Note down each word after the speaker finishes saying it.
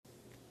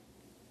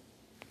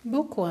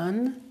Book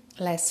 1,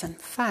 Lesson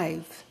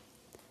 5,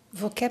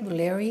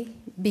 Vocabulary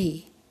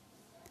B.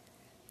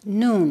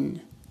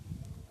 Noon,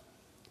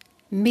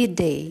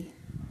 midday,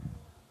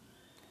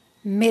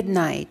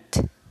 midnight,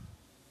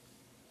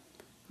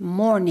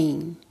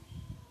 morning,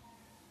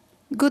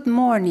 good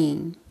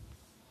morning,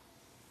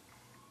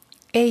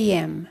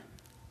 AM,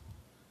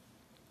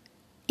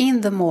 in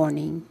the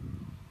morning,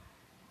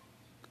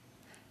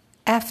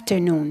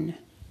 afternoon,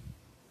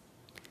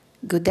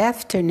 good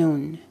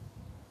afternoon,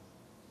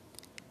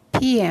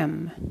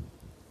 PM,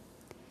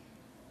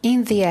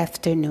 in the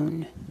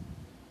afternoon,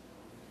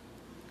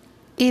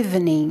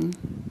 evening,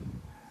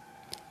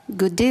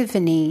 good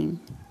evening,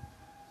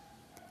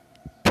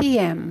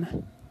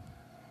 PM,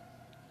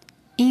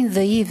 in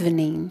the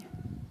evening,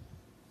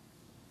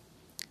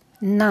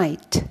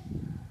 night,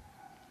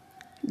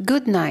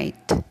 good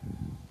night,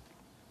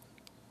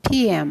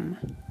 PM,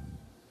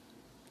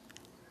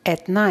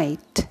 at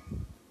night,